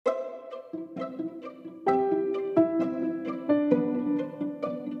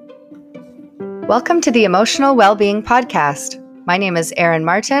Welcome to the Emotional Wellbeing Podcast. My name is Erin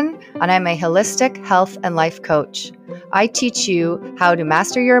Martin, and I'm a holistic health and life coach. I teach you how to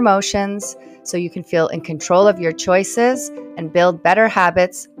master your emotions so you can feel in control of your choices and build better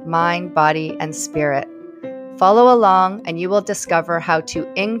habits, mind, body, and spirit. Follow along, and you will discover how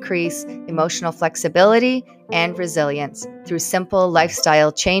to increase emotional flexibility and resilience through simple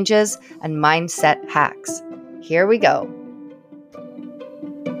lifestyle changes and mindset hacks. Here we go.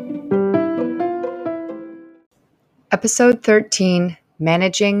 Episode 13,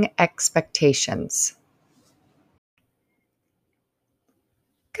 Managing Expectations.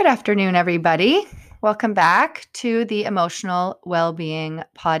 Good afternoon, everybody. Welcome back to the Emotional Wellbeing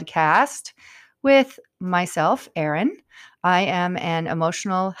Podcast with myself, Erin. I am an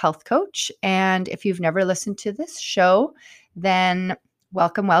emotional health coach, and if you've never listened to this show, then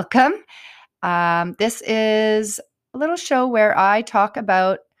welcome. This is a little show where I talk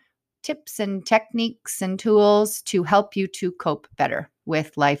about tips and techniques and tools to help you to cope better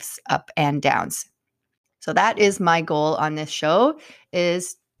with life's up and downs. So that is my goal on this show,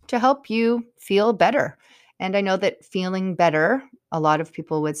 is to help you feel better. And I know that feeling better, a lot of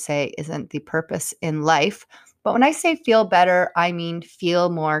people would say, isn't the purpose in life. But when I say feel better, I mean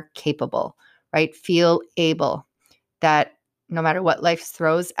feel more capable, right? Feel able that no matter what life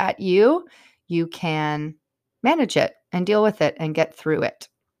throws at you, you can manage it and deal with it and get through it.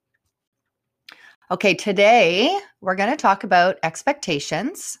 Okay, today we're going to talk about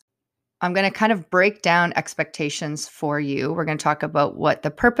expectations. I'm going to kind of break down expectations for you. We're going to talk about what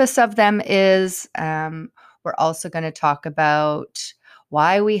the purpose of them is. We're also going to talk about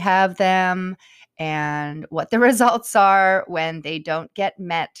why we have them and what the results are when they don't get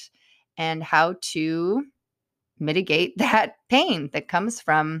met and how to mitigate that pain that comes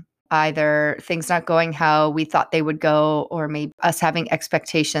from either things not going how we thought they would go, or maybe us having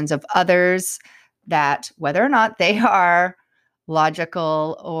expectations of others that, whether or not they are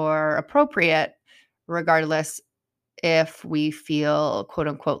logical or appropriate, regardless, if we feel quote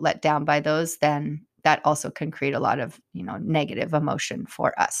unquote let down by those, then that also can create a lot of, negative emotion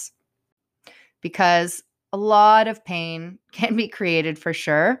for us. Because a lot of pain can be created for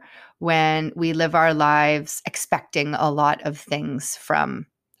sure when we live our lives expecting a lot of things from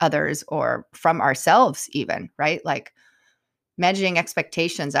others or from ourselves even, right? Like managing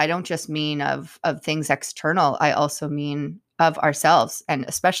expectations, I don't just mean of things external, I also mean of ourselves. And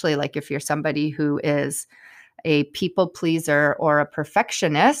especially like if you're somebody who is a people pleaser or a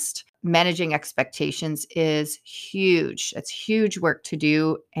perfectionist, managing expectations is huge. It's huge work to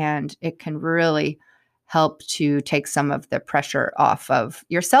do, and it can really help to take some of the pressure off of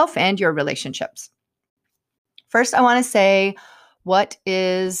yourself and your relationships. First, I want to say, what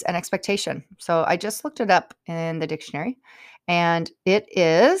is an expectation? So I just looked it up in the dictionary, and it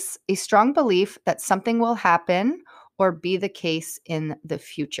is a strong belief that something will happen or be the case in the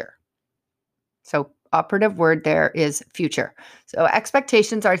future. So operative word there is future. So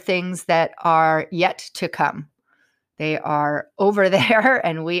expectations are things that are yet to come. They are over there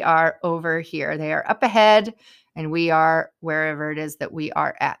and we are over here. They are up ahead and we are wherever it is that we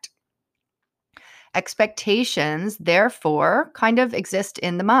are at. Expectations, therefore, kind of exist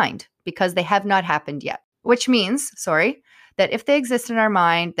in the mind because they have not happened yet, which means, that if they exist in our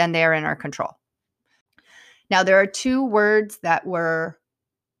mind, then they are in our control. Now, there are two words that were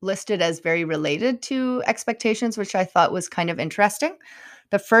listed as very related to expectations, which I thought was kind of interesting.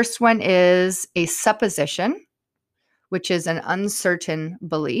 The first one is a supposition, which is an uncertain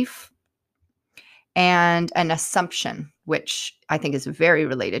belief, and an assumption, which I think is very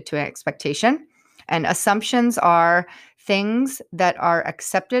related to an expectation. And assumptions are things that are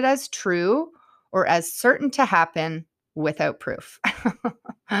accepted as true or as certain to happen without proof.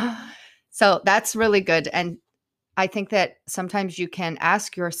 So that's really good. And I think that sometimes you can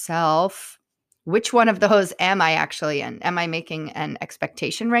ask yourself, which one of those am I actually in? Am I making an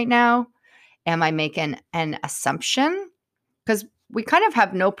expectation right now? Am I making an assumption? Because we kind of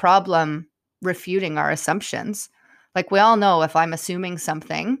have no problem refuting our assumptions. Like we all know if I'm assuming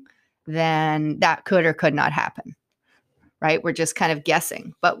something, then that could or could not happen, right? We're just kind of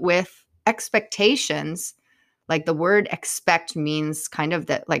guessing. But with expectations, like the word expect means kind of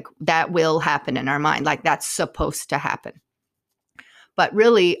that, like that will happen in our mind, like that's supposed to happen. But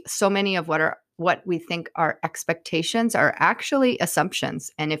really, so many of what we think are expectations are actually assumptions.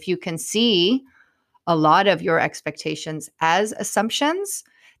 And if you can see a lot of your expectations as assumptions,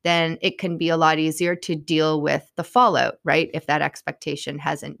 then it can be a lot easier to deal with the fallout, right? If that expectation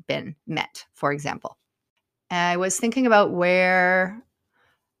hasn't been met, for example. And I was thinking about where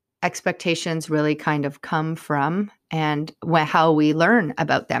expectations really kind of come from and how we learn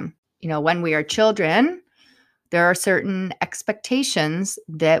about them. When we are children, there are certain expectations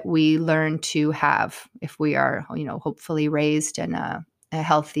that we learn to have if we are, hopefully raised in a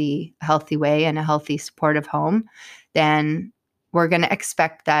healthy way and a healthy supportive home. Then we're going to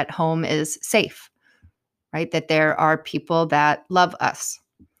expect that home is safe, right? That there are people that love us,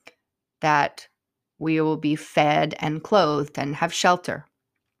 that we will be fed and clothed and have shelter.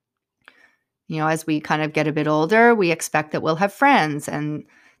 As we kind of get a bit older, we expect that we'll have friends and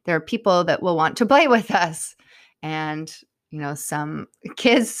there are people that will want to play with us. And, some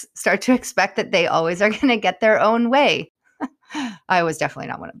kids start to expect that they always are going to get their own way. I was definitely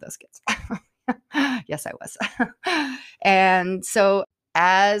not one of those kids. Yes, I was. And so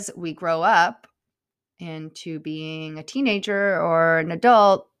as we grow up into being a teenager or an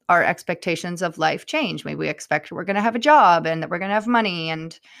adult, our expectations of life change. Maybe we expect we're going to have a job and that we're going to have money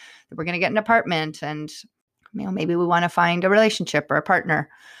and that we're going to get an apartment and maybe we want to find a relationship or a partner.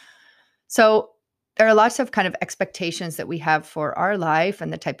 So there are lots of kind of expectations that we have for our life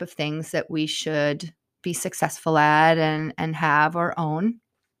and the type of things that we should be successful at and have or own.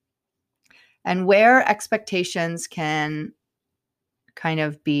 And where expectations can kind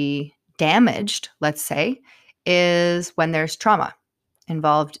of be damaged, let's say, is when there's trauma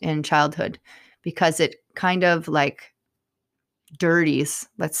involved in childhood, because it kind of like dirties,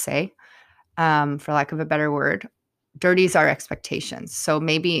 let's say, for lack of a better word, dirties our expectations. So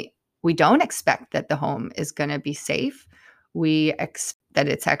maybe we don't expect that the home is going to be safe. We expect that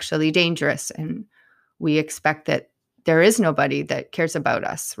it's actually dangerous, and we expect that there is nobody that cares about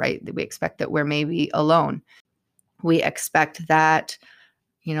us, right? We expect that we're maybe alone. We expect that,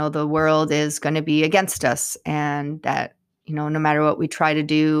 the world is going to be against us and that, no matter what we try to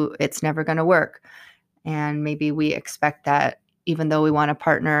do, it's never going to work. And maybe we expect that even though we want a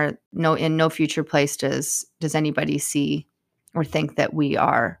partner, in no future place does anybody see or think that we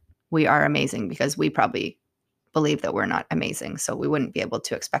are amazing, because we probably believe that we're not amazing. So we wouldn't be able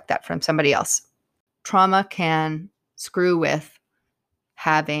to expect that from somebody else. Trauma can screw with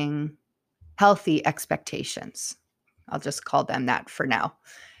having healthy expectations. I'll just call them that for now.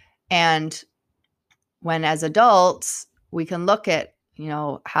 And when as adults, we can look at,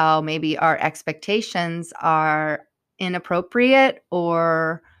 how maybe our expectations are inappropriate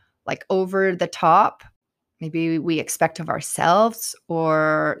or like over the top. Maybe we expect of ourselves,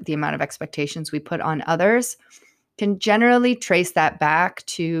 or the amount of expectations we put on others, can generally trace that back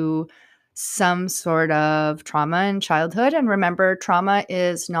to some sort of trauma in childhood. And remember, trauma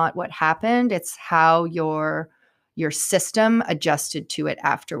is not what happened. It's how your system adjusted to it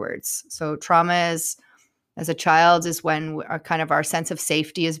afterwards. So trauma is, as a child, is when our sense of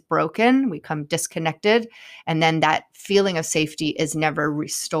safety is broken. We become disconnected. And then that feeling of safety is never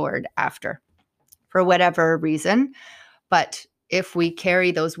restored after, for whatever reason. But if we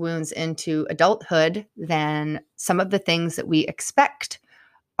carry those wounds into adulthood, then some of the things that we expect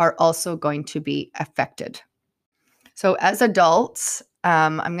are also going to be affected. So as adults,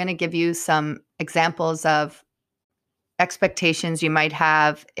 I'm going to give you some examples of expectations you might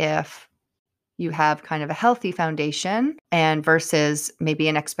have if you have kind of a healthy foundation, and versus maybe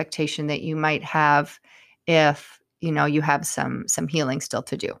an expectation that you might have if, you have some healing still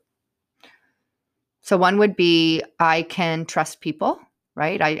to do. So one would be, I can trust people,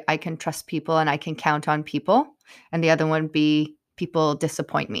 right? I can trust people and I can count on people. And the other one would be, people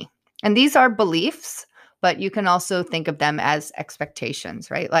disappoint me. And these are beliefs, but you can also think of them as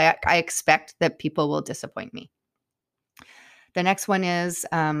expectations, right? Like I expect that people will disappoint me. The next one is,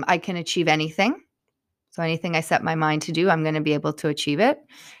 I can achieve anything. So anything I set my mind to do, I'm going to be able to achieve it.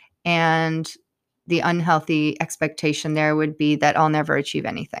 And the unhealthy expectation there would be that I'll never achieve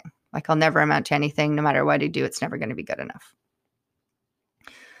anything. Like I'll never amount to anything. No matter what I do, it's never going to be good enough.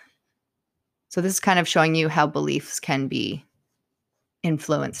 So this is kind of showing you how beliefs can be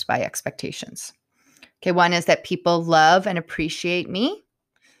influenced by expectations. Okay, one is that people love and appreciate me.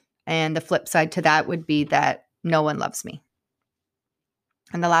 And the flip side to that would be that no one loves me.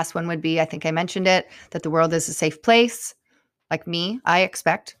 And the last one would be, I think I mentioned it, that the world is a safe place. Like me, I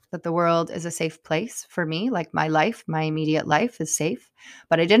expect that the world is a safe place for me. Like my life, my immediate life is safe.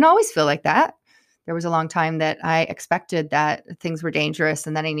 But I didn't always feel like that. There was a long time that I expected that things were dangerous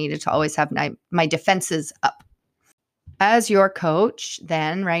and that I needed to always have my defenses up. As your coach,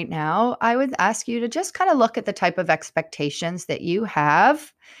 then right now, I would ask you to just kind of look at the type of expectations that you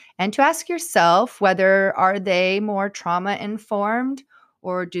have and to ask yourself whether are they more trauma informed,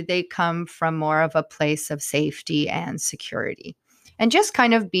 or do they come from more of a place of safety and security? And just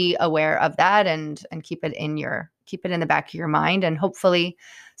kind of be aware of that and keep it in your keep it in the back of your mind. And hopefully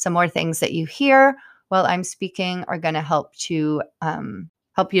some more things that you hear while I'm speaking are going to help you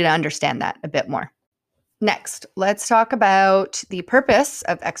to understand that a bit more. Next, let's talk about the purpose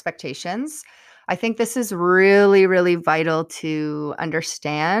of expectations. I think this is really, really vital to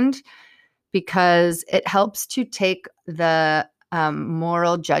understand because it helps to take the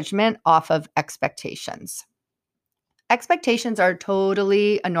moral judgment off of expectations. Expectations are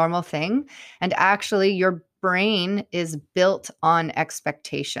totally a normal thing. And actually, your brain is built on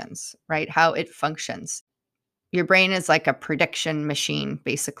expectations, right? How it functions. Your brain is like a prediction machine,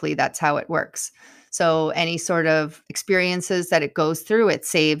 basically. That's how it works. So any sort of experiences that it goes through, it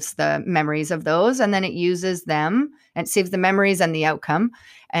saves the memories of those, and then it uses them and saves the memories and the outcome.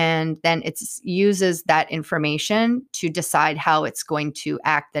 And then it uses that information to decide how it's going to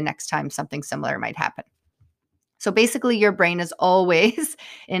act the next time something similar might happen. So basically, your brain is always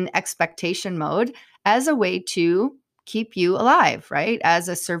in expectation mode as a way to keep you alive, right? As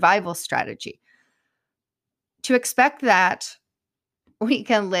a survival strategy. To expect that we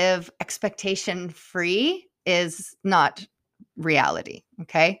can live expectation free is not reality.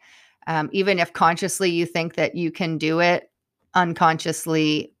 Okay. Even if consciously you think that you can do it,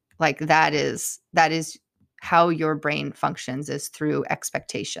 unconsciously, like that is how your brain functions, is through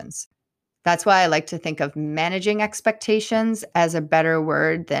expectations. That's why I like to think of managing expectations as a better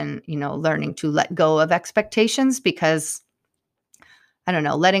word than, learning to let go of expectations, because I don't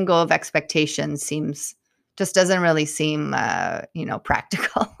know, letting go of expectations just doesn't really seem,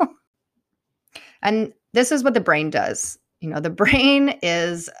 practical. And this is what the brain does. The brain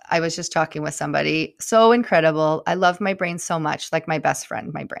is, I was just talking with somebody, so incredible. I love my brain so much, like my best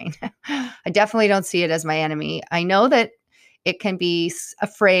friend, my brain. I definitely don't see it as my enemy. I know that it can be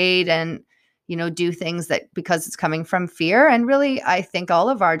afraid and, do things that because it's coming from fear. And really, I think all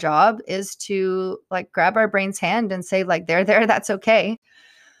of our job is to like grab our brain's hand and say like, there, that's okay.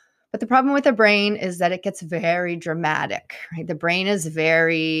 But the problem with the brain is that it gets very dramatic, right? The brain is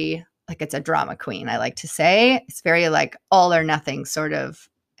very, like, it's a drama queen, I like to say. It's very like all or nothing sort of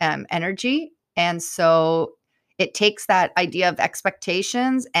energy. And so it takes that idea of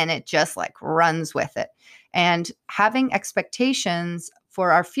expectations and it just like runs with it. And having expectations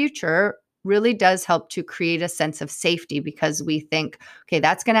for our future really does help to create a sense of safety, because we think, okay,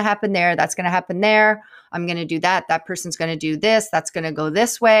 that's going to happen there. That's going to happen there. I'm going to do that. That person's going to do this. That's going to go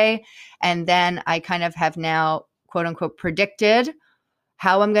this way. And then I kind of have now, quote unquote, predicted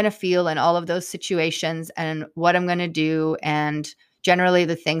how I'm going to feel in all of those situations and what I'm going to do. And generally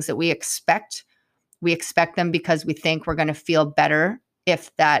the things that we expect them because we think we're going to feel better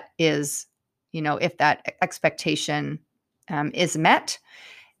if that is, if that expectation is met.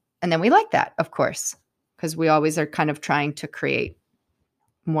 And then we like that, of course, because we always are kind of trying to create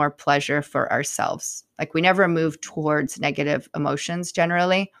more pleasure for ourselves. Like we never move towards negative emotions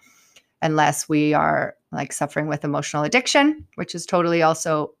generally, unless we are like suffering with emotional addiction, which is totally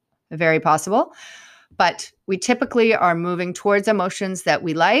also very possible. But we typically are moving towards emotions that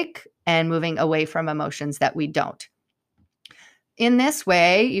we like and moving away from emotions that we don't. In this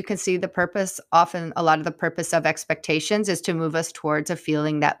way, you can see the purpose, often a lot of the purpose of expectations is to move us towards a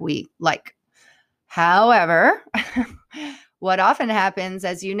feeling that we like. However, what often happens,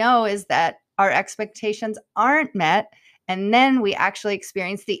 as you know, is that our expectations aren't met, and then we actually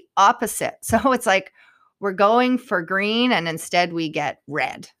experience the opposite. So it's like we're going for green and instead we get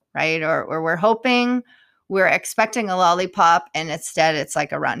red, right? Or we're expecting a lollipop and instead it's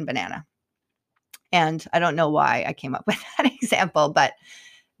like a rotten banana. And I don't know why I came up with that example, but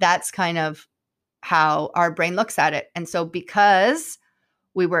that's kind of how our brain looks at it. And so because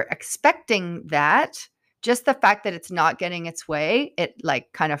we were expecting that, just the fact that it's not getting its way, it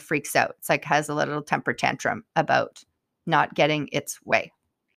like kind of freaks out. It's like has a little temper tantrum about not getting its way.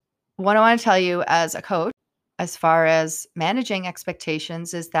 What I want to tell you as a coach, as far as managing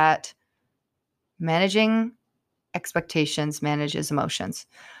expectations, is that managing expectations manages emotions.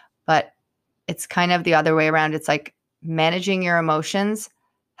 But it's kind of the other way around. It's like managing your emotions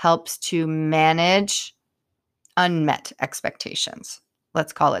helps to manage unmet expectations.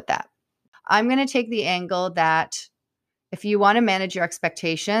 Let's call it that. I'm going to take the angle that if you want to manage your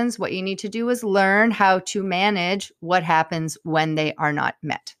expectations, what you need to do is learn how to manage what happens when they are not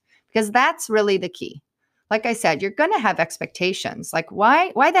met, because that's really the key. Like I said, you're going to have expectations. Like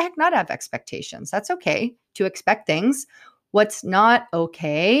why the heck not have expectations? That's okay to expect things. What's not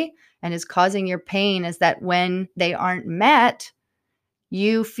okay and is causing your pain is that when they aren't met,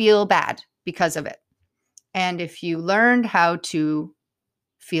 you feel bad because of it. And if you learned how to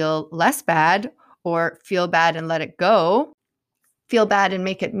feel less bad, or feel bad and let it go, feel bad and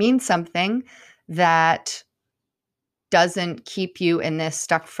make it mean something, that doesn't keep you in this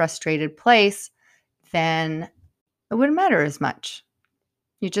stuck, frustrated place, then it wouldn't matter as much.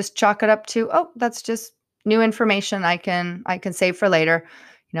 You just chalk it up to, oh, that's just new information I can save for later.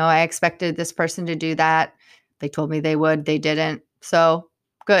 I expected this person to do that. They told me they would, they didn't. So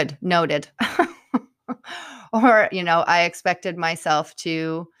good, noted. Or, I expected myself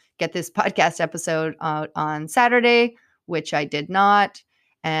to get this podcast episode out on Saturday, which I did not.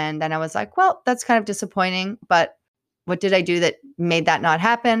 And then I was like, well, that's kind of disappointing, but what did I do that made that not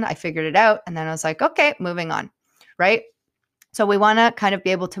happen? I figured it out. And then I was like, okay, moving on, right? So we want to kind of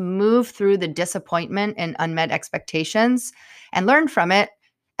be able to move through the disappointment and unmet expectations and learn from it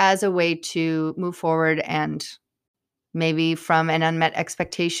as a way to move forward. And maybe from an unmet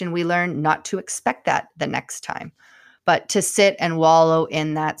expectation, we learn not to expect that the next time, but to sit and wallow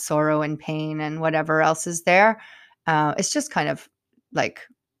in that sorrow and pain and whatever else is there. It's just kind of like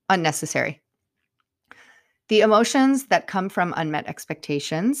unnecessary. The emotions that come from unmet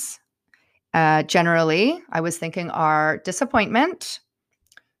expectations, generally, I was thinking are disappointment,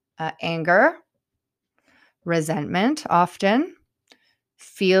 anger, resentment, often,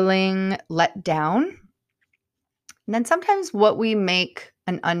 feeling let down. And then sometimes what we make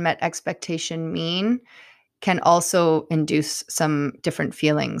an unmet expectation mean can also induce some different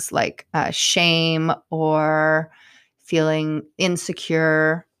feelings like shame or feeling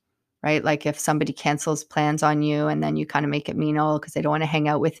insecure, right? Like if somebody cancels plans on you and then you kind of make it mean, oh, because they don't want to hang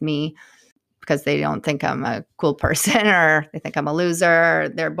out with me because they don't think I'm a cool person or they think I'm a loser or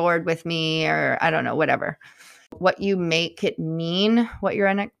they're bored with me or I don't know, whatever. What you make it mean, what your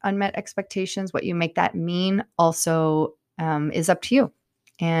unmet expectations, what you make that mean also is up to you.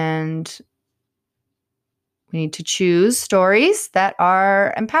 And we need to choose stories that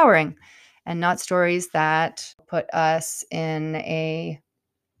are empowering and not stories that put us in a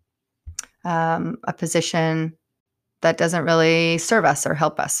position that doesn't really serve us or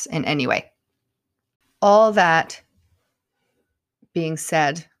help us in any way. All that being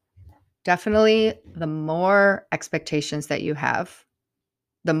said, definitely the more expectations that you have,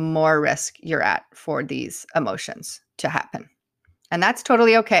 the more risk you're at for these emotions to happen. And that's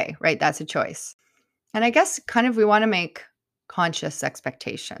totally okay, right? That's a choice. And I guess kind of we want to make conscious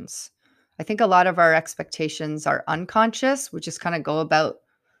expectations. I think a lot of our expectations are unconscious. We just kind of go about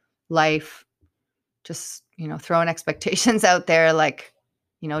life just, throwing expectations out there like,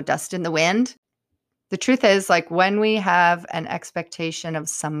 dust in the wind. The truth is, like, when we have an expectation of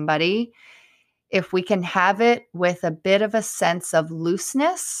somebody, if we can have it with a bit of a sense of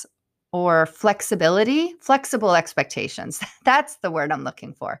looseness or flexibility, flexible expectations, that's the word I'm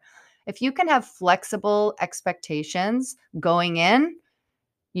looking for. If you can have flexible expectations going in,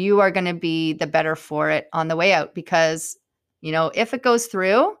 you are going to be the better for it on the way out because, if it goes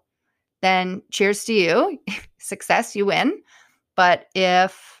through, then cheers to you, success, you win. But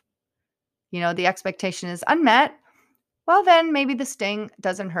if, the expectation is unmet, well, then maybe the sting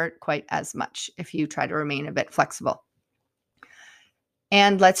doesn't hurt quite as much if you try to remain a bit flexible.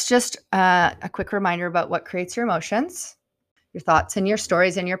 And let's just a quick reminder about what creates your emotions, your thoughts and your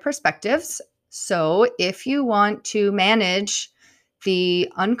stories and your perspectives. So if you want to manage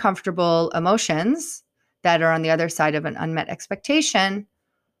the uncomfortable emotions that are on the other side of an unmet expectation,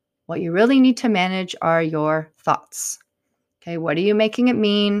 what you really need to manage are your thoughts. Okay, what are you making it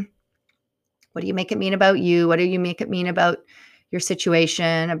mean? What do you make it mean about you? What do you make it mean about your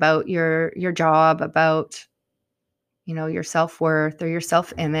situation, about your job, about, your self-worth or your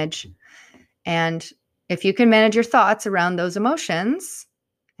self-image? And if you can manage your thoughts around those emotions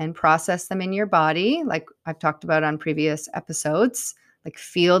and process them in your body, like I've talked about on previous episodes, like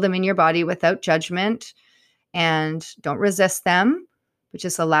feel them in your body without judgment and don't resist them, but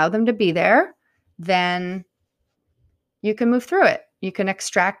just allow them to be there, then you can move through it. You can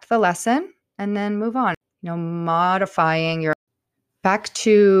extract the lesson and then move on, modifying your. Back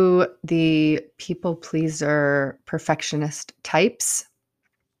to the people pleaser perfectionist types.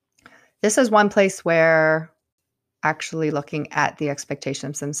 This is one place where actually looking at the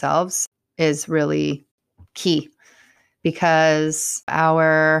expectations themselves is really key because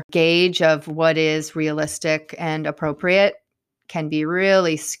our gauge of what is realistic and appropriate can be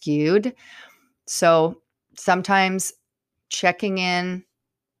really skewed. So sometimes checking in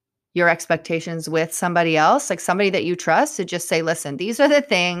your expectations with somebody else, like somebody that you trust, to just say, listen, these are the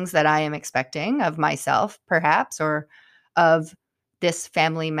things that I am expecting of myself, perhaps, or of this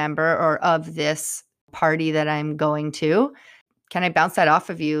family member or of this party that I'm going to. Can I bounce that off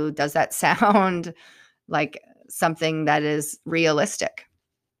of you? Does that sound like something that is realistic?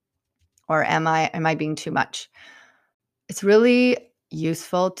 Or am I being too much? It's really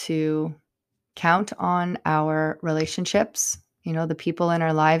useful to count on our relationships, the people in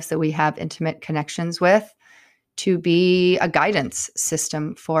our lives that we have intimate connections with, to be a guidance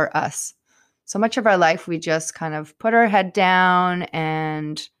system for us. So much of our life, we just kind of put our head down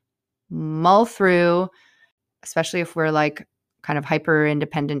and mull through, especially if we're like kind of hyper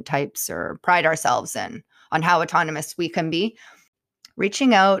independent types or pride ourselves on how autonomous we can be.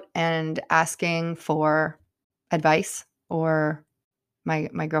 Reaching out and asking for advice, or my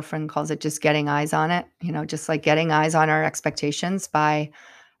girlfriend calls it just getting eyes on it, just like getting eyes on our expectations by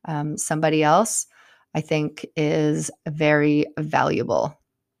somebody else, I think is very valuable.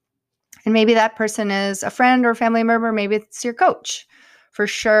 And maybe that person is a friend or family member. Maybe it's your coach. For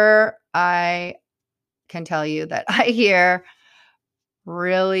sure, I can tell you that I hear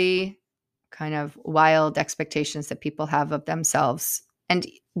really kind of wild expectations that people have of themselves. And,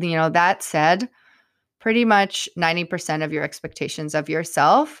 that said, pretty much 90% of your expectations of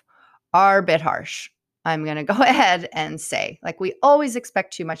yourself are a bit harsh. I'm going to go ahead and say, like, we always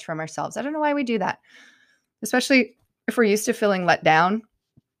expect too much from ourselves. I don't know why we do that, especially if we're used to feeling let down.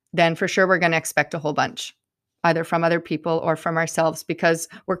 Then for sure we're going to expect a whole bunch, either from other people or from ourselves, because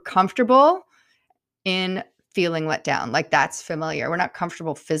we're comfortable in feeling let down. Like, that's familiar. We're not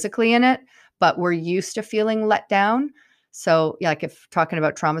comfortable physically in it, but we're used to feeling let down. So yeah, like if talking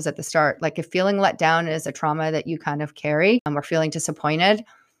about traumas at the start, like if feeling let down is a trauma that you kind of carry, or feeling disappointed,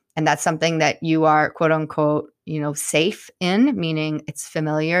 and that's something that you are quote unquote, safe in, meaning it's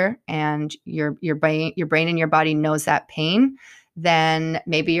familiar and your brain and your body knows that pain, then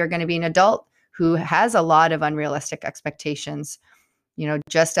maybe you're going to be an adult who has a lot of unrealistic expectations,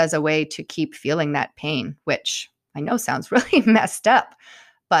 just as a way to keep feeling that pain, which I know sounds really messed up.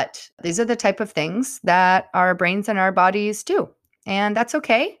 But these are the type of things that our brains and our bodies do. And that's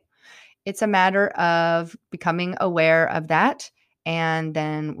okay. It's a matter of becoming aware of that and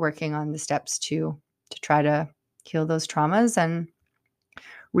then working on the steps to try to heal those traumas and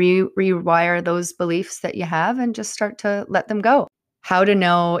rewire those beliefs that you have and just start to let them go. How to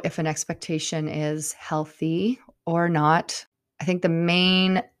know if an expectation is healthy or not. I think the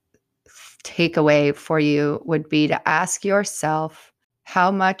main takeaway for you would be to ask yourself,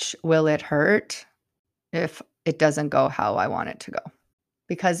 how much will it hurt if it doesn't go how I want it to go?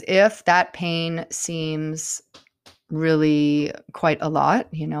 Because if that pain seems really quite a lot,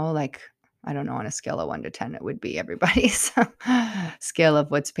 like, I don't know, on a scale of 1 to 10, it would be everybody's scale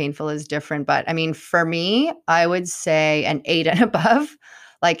of what's painful is different. But I mean, for me, I would say an 8 and above.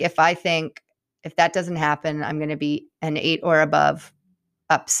 Like if I think if that doesn't happen, I'm going to be an 8 or above,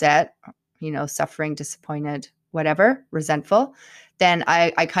 upset, suffering, disappointed, whatever, resentful, then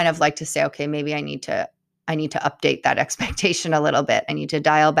I kind of like to say, okay, maybe I need to update that expectation a little bit. I need to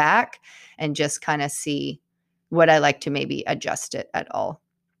dial back and just kind of see would I like to maybe adjust it at all.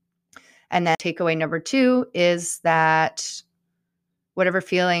 And then takeaway number 2 is that whatever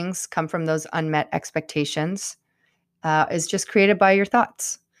feelings come from those unmet expectations is just created by your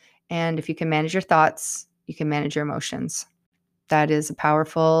thoughts. And if you can manage your thoughts, you can manage your emotions. That is a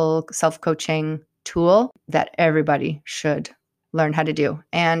powerful self-coaching tool that everybody should learn how to do.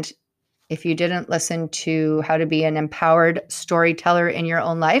 And if you didn't listen to how to be an empowered storyteller in your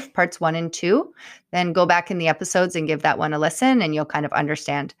own life, parts 1 and 2, then go back in the episodes and give that one a listen, and you'll kind of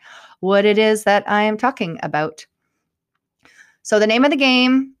understand what it is that I am talking about. So the name of the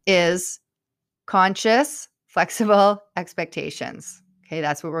game is conscious, flexible expectations. Okay,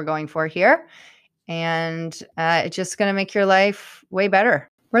 that's what we're going for here. And it's just going to make your life way better.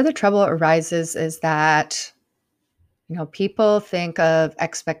 Where the trouble arises is that, people think of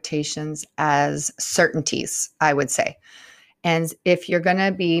expectations as certainties, I would say. And if you're going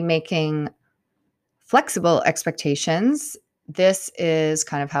to be making flexible expectations, this is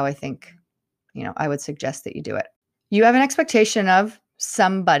kind of how I think, I would suggest that you do it. You have an expectation of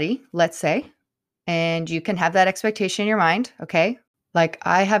somebody, let's say, and you can have that expectation in your mind, okay? Like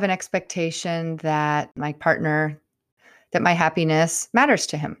I have an expectation that my partner, that my happiness matters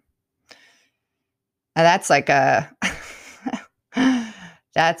to him. Now that's like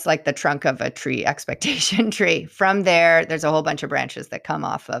that's like the trunk of a tree expectation tree. From there, there's a whole bunch of branches that come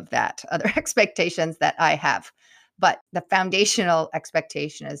off of that other expectations that I have. But the foundational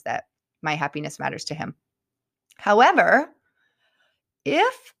expectation is that my happiness matters to him. However,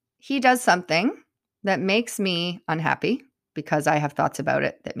 if he does something that makes me unhappy, because I have thoughts about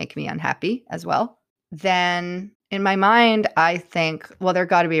it that make me unhappy as well, then in my mind, I think, well, there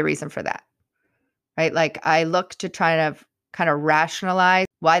got to be a reason for that, right? Like I look to try to kind of rationalize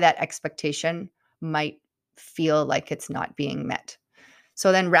why that expectation might feel like it's not being met.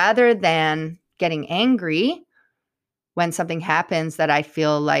 So then rather than getting angry when something happens that I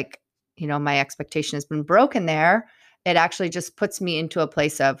feel like, my expectation has been broken there, it actually just puts me into a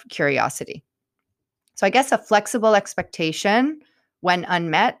place of curiosity. So I guess a flexible expectation when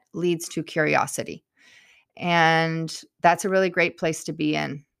unmet leads to curiosity. And that's a really great place to be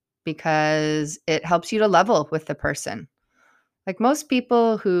in because it helps you to level with the person. Like most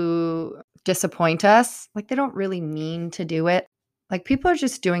people who disappoint us, like they don't really mean to do it. Like people are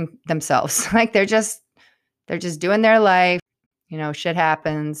just doing themselves. Like they're just doing their life. Shit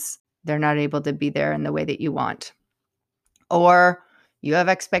happens. They're not able to be there in the way that you want. Or you have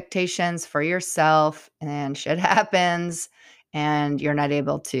expectations for yourself and shit happens and you're not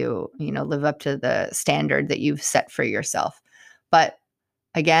able to, live up to the standard that you've set for yourself. But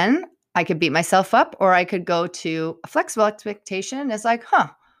again, I could beat myself up or I could go to a flexible expectation. It's like,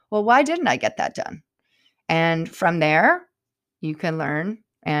 well, why didn't I get that done? And from there, you can learn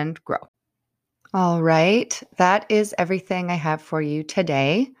and grow. All right. That is everything I have for you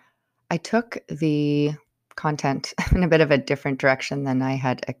today. I took the content in a bit of a different direction than I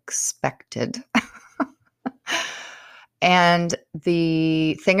had expected. And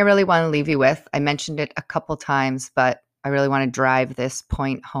the thing I really want to leave you with, I mentioned it a couple times, but I really want to drive this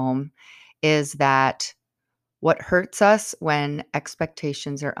point home, is that what hurts us when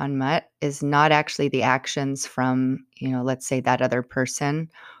expectations are unmet is not actually the actions from, let's say that other person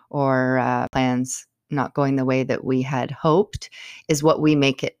or plans not going the way that we had hoped, is what we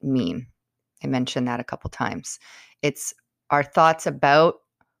make it mean. I mentioned that a couple times. It's our thoughts about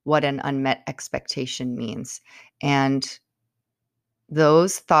what an unmet expectation means. And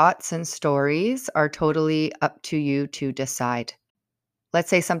those thoughts and stories are totally up to you to decide. Let's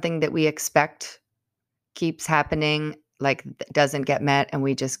say something that we expect keeps happening, like doesn't get met, and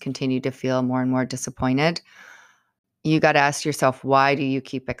we just continue to feel more and more disappointed. You got to ask yourself, why do you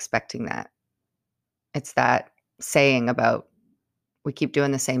keep expecting that? It's that saying about we keep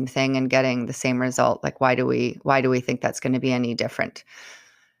doing the same thing and getting the same result. Like, why do we think that's going to be any different?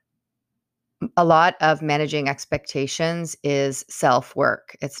 A lot of managing expectations is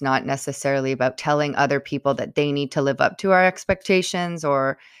self-work. It's not necessarily about telling other people that they need to live up to our expectations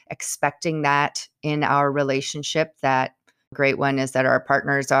or expecting that in our relationship. That great one is that our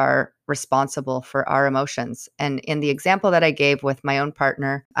partners are responsible for our emotions. And in the example that I gave with my own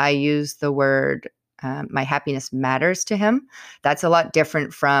partner, I use the word my happiness matters to him. That's a lot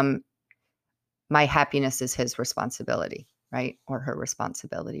different from my happiness is his responsibility, right? Or her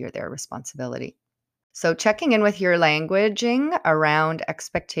responsibility or their responsibility. So checking in with your languaging around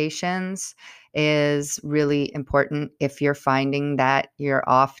expectations is really important if you're finding that you're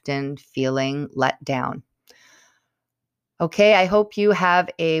often feeling let down. Okay, I hope you have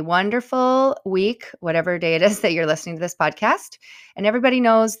a wonderful week, whatever day it is that you're listening to this podcast. And everybody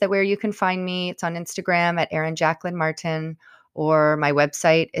knows that where you can find me, it's on Instagram at Erin Jacqueline Martin, or my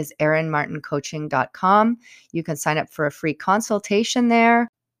website is erinmartincoaching.com. You can sign up for a free consultation there.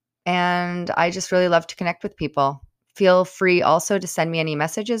 And I just really love to connect with people. Feel free also to send me any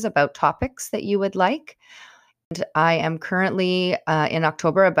messages about topics that you would like. And I am currently in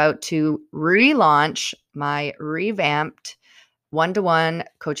October about to relaunch my revamped one-to-one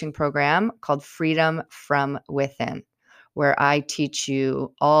coaching program called Freedom from Within, where I teach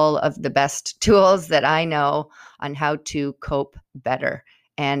you all of the best tools that I know on how to cope better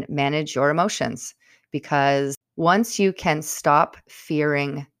and manage your emotions. Because once you can stop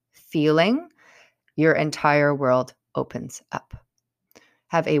fearing feeling, your entire world opens up.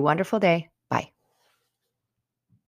 Have a wonderful day.